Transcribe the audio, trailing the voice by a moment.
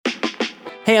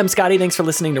Hey, I'm Scotty. Thanks for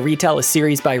listening to Retell, a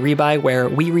series by Rebuy, where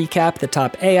we recap the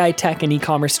top AI, tech, and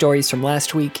e-commerce stories from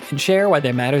last week and share why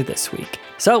they matter this week.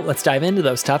 So let's dive into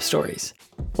those top stories.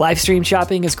 Live stream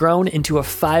shopping has grown into a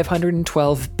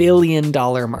 $512 billion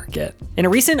market. In a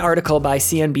recent article by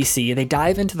CNBC, they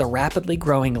dive into the rapidly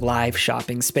growing live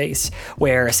shopping space,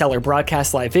 where a seller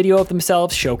broadcasts live video of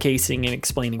themselves, showcasing and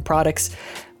explaining products,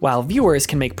 while viewers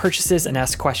can make purchases and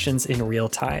ask questions in real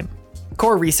time.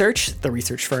 Core Research, the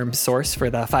research firm's source for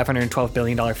the $512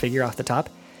 billion figure off the top,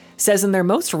 says in their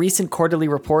most recent quarterly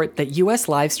report that US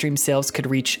live stream sales could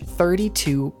reach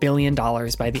 $32 billion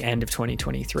by the end of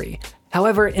 2023.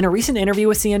 However, in a recent interview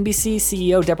with CNBC,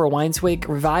 CEO Deborah Weinswig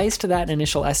revised that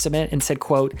initial estimate and said,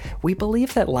 quote, "We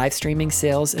believe that live streaming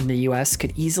sales in the US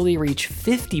could easily reach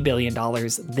 $50 billion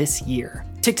this year."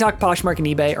 TikTok, Poshmark, and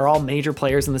eBay are all major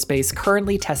players in the space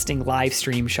currently testing live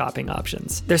stream shopping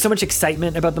options. There's so much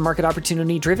excitement about the market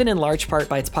opportunity, driven in large part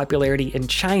by its popularity in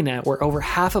China, where over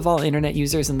half of all internet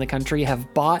users in the country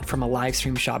have bought from a live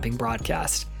stream shopping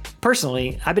broadcast.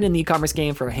 Personally, I've been in the e-commerce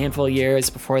game for a handful of years.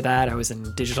 Before that, I was in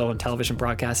digital and television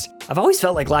broadcast. I've always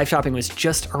felt like live shopping was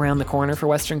just around the corner for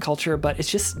Western culture, but it's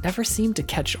just never seemed to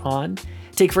catch on.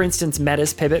 Take, for instance,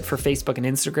 Meta's pivot for Facebook and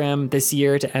Instagram this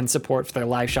year to end support for their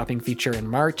live shopping feature in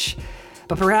March.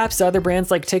 But perhaps other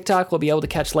brands like TikTok will be able to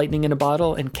catch lightning in a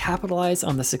bottle and capitalize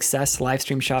on the success live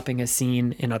stream shopping has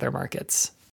seen in other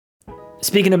markets.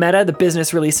 Speaking of Meta, the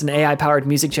business released an AI-powered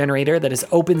music generator that is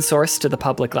open source to the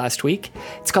public last week.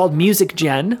 It's called Music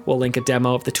Gen. We'll link a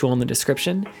demo of the tool in the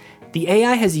description. The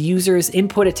AI has users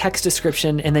input a text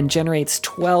description and then generates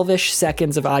 12-ish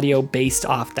seconds of audio based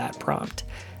off that prompt.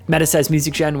 Meta says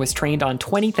Music Gen was trained on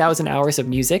 20,000 hours of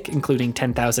music, including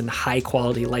 10,000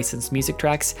 high-quality licensed music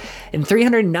tracks, and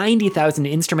 390,000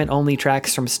 instrument-only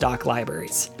tracks from stock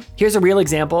libraries. Here's a real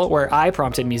example where I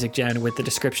prompted Music Gen with the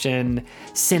description,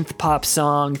 synth pop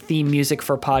song, theme music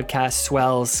for podcast,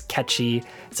 swells, catchy.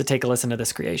 So take a listen to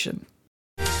this creation.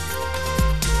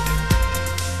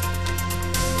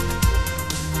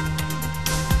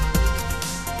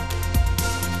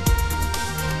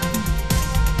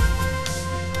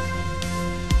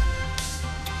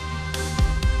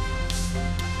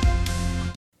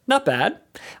 Not bad.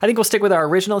 I think we'll stick with our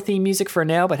original theme music for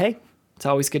now, but hey, it's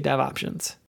always good to have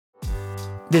options.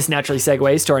 This naturally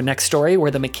segues to our next story,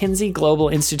 where the McKinsey Global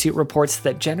Institute reports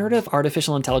that generative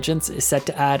artificial intelligence is set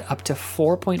to add up to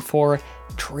 $4.4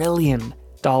 trillion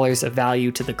of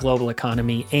value to the global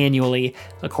economy annually,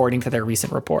 according to their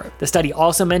recent report. The study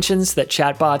also mentions that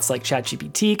chatbots like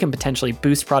ChatGPT can potentially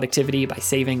boost productivity by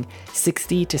saving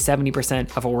 60 to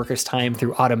 70% of a worker's time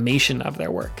through automation of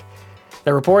their work.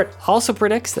 The report also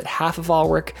predicts that half of all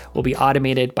work will be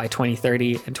automated by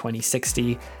 2030 and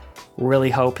 2060. Really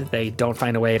hope they don't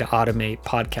find a way to automate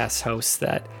podcast hosts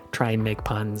that try and make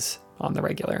puns on the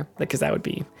regular, because I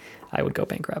would go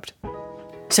bankrupt.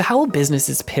 So how will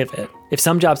businesses pivot if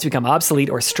some jobs become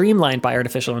obsolete or streamlined by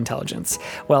artificial intelligence?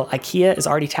 Well, IKEA is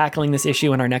already tackling this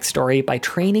issue in our next story by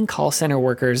training call center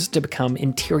workers to become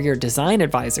interior design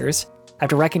advisors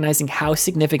after recognizing how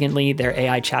significantly their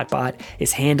AI chatbot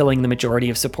is handling the majority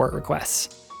of support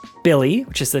requests. Billy,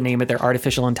 which is the name of their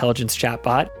artificial intelligence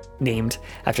chatbot, named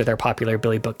after their popular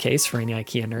Billy bookcase for any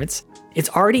IKEA nerds, it's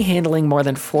already handling more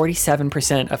than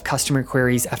 47% of customer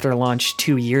queries after launch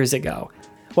 2 years ago.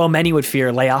 While many would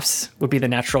fear layoffs would be the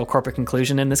natural corporate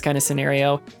conclusion in this kind of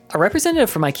scenario, a representative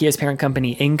from IKEA's parent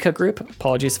company, Ingka Group,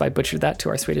 apologies if I butchered that to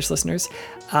our Swedish listeners,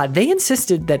 they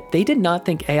insisted that they did not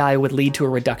think AI would lead to a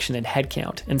reduction in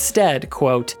headcount. Instead,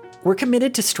 quote, "We're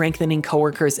committed to strengthening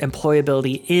coworkers'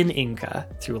 employability in Ingka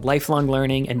through lifelong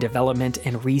learning and development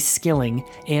and reskilling,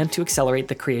 and to accelerate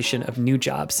the creation of new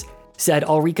jobs," said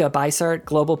Ulrika Beisart,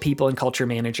 Global People and Culture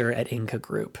Manager at Ingka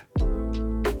Group.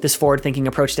 This forward-thinking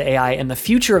approach to AI and the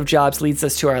future of jobs leads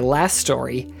us to our last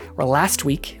story, where last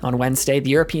week, on Wednesday, the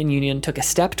European Union took a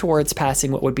step towards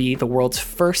passing what would be the world's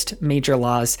first major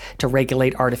laws to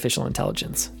regulate artificial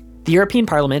intelligence. The European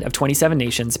Parliament of 27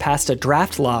 nations passed a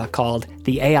draft law called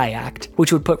the AI Act,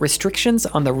 which would put restrictions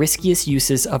on the riskiest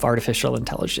uses of artificial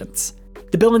intelligence.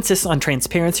 The bill insists on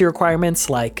transparency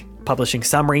requirements like publishing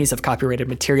summaries of copyrighted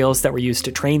materials that were used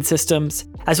to train systems,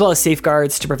 as well as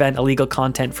safeguards to prevent illegal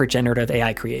content for generative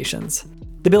AI creations.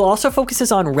 The bill also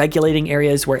focuses on regulating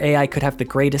areas where AI could have the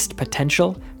greatest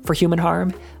potential for human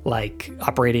harm, like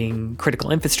operating critical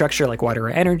infrastructure like water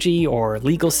or energy, or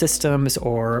legal systems,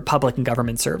 or public and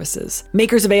government services.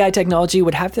 Makers of AI technology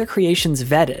would have their creations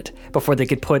vetted before they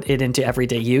could put it into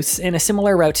everyday use, in a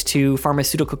similar route to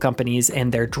pharmaceutical companies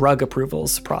and their drug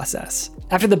approvals process.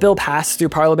 After the bill passed through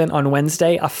Parliament on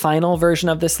Wednesday, a final version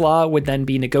of this law would then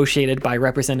be negotiated by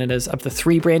representatives of the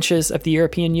three branches of the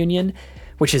European Union,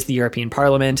 which is the European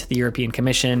Parliament, the European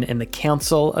Commission, and the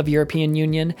Council of European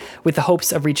Union, with the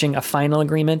hopes of reaching a final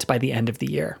agreement by the end of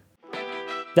the year.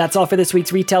 That's all for this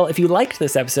week's Retail. If you liked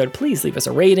this episode, please leave us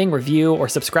a rating, review, or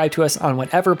subscribe to us on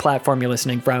whatever platform you're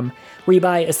listening from.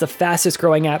 Rebuy is the fastest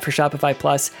growing app for Shopify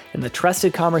Plus and the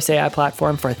trusted commerce AI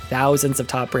platform for thousands of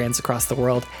top brands across the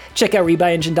world. Check out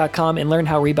RebuyEngine.com and learn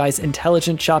how Rebuy's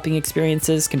intelligent shopping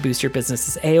experiences can boost your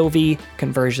business's AOV,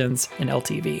 conversions, and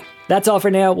LTV. That's all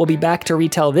for now. We'll be back to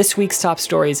retell this week's top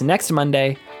stories next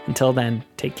Monday. Until then,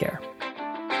 take care.